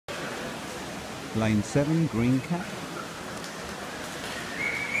Lane 7, green cap.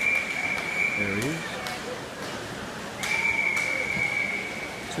 There he is.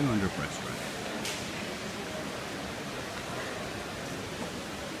 200 breaststroke.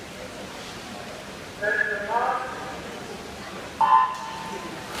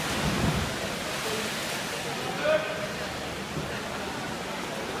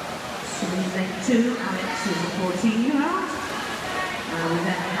 Lane 2, Alex is a 14-year-old. We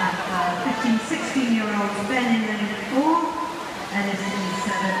then have 15, 16-year-olds, Ben in lane 4, Ellis in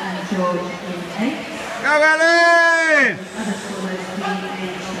 7 and George in 8. Go Ellis! Other scholars being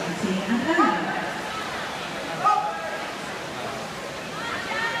age 17 and over.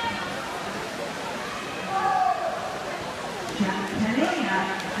 Jack Kelly now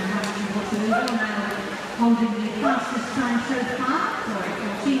holding the fastest time so far for a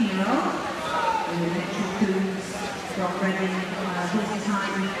 14-year-old. Mitchell Coombs got ready his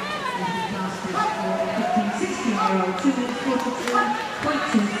time is the fastest for a 15, 16-year-old, 2 minutes 42.26.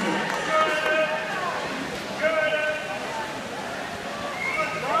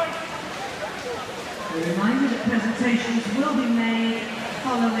 A reminder that presentations will be made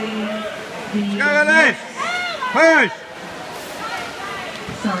following the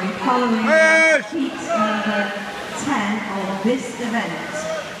following heat number 10 of this event.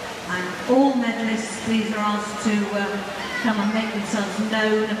 And all medalists, please, are asked to come and make themselves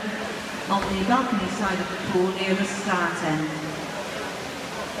known on the balcony side of the pool near the start end.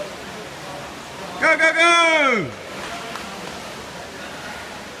 Go, go, go!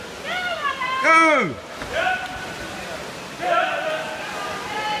 Go!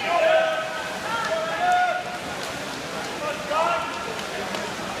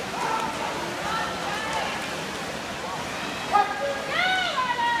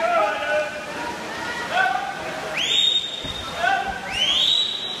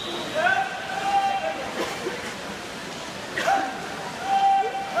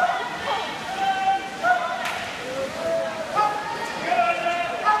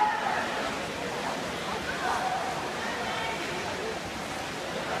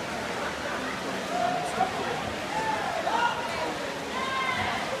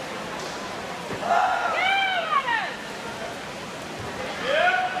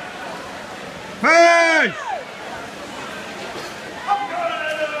 Push!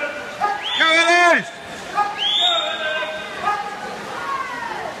 Go Ellis!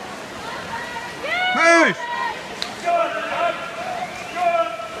 Push!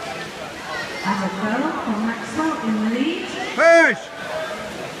 As a throw from Maxwell in the lead. Push!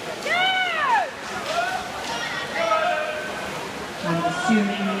 I'm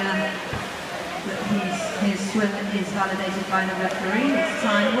assuming that his swim is validated by the referee. His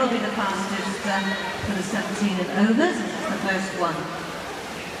time will be the fastest for the 17 and overs. This is the first one.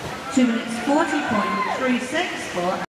 2 minutes 40.36 for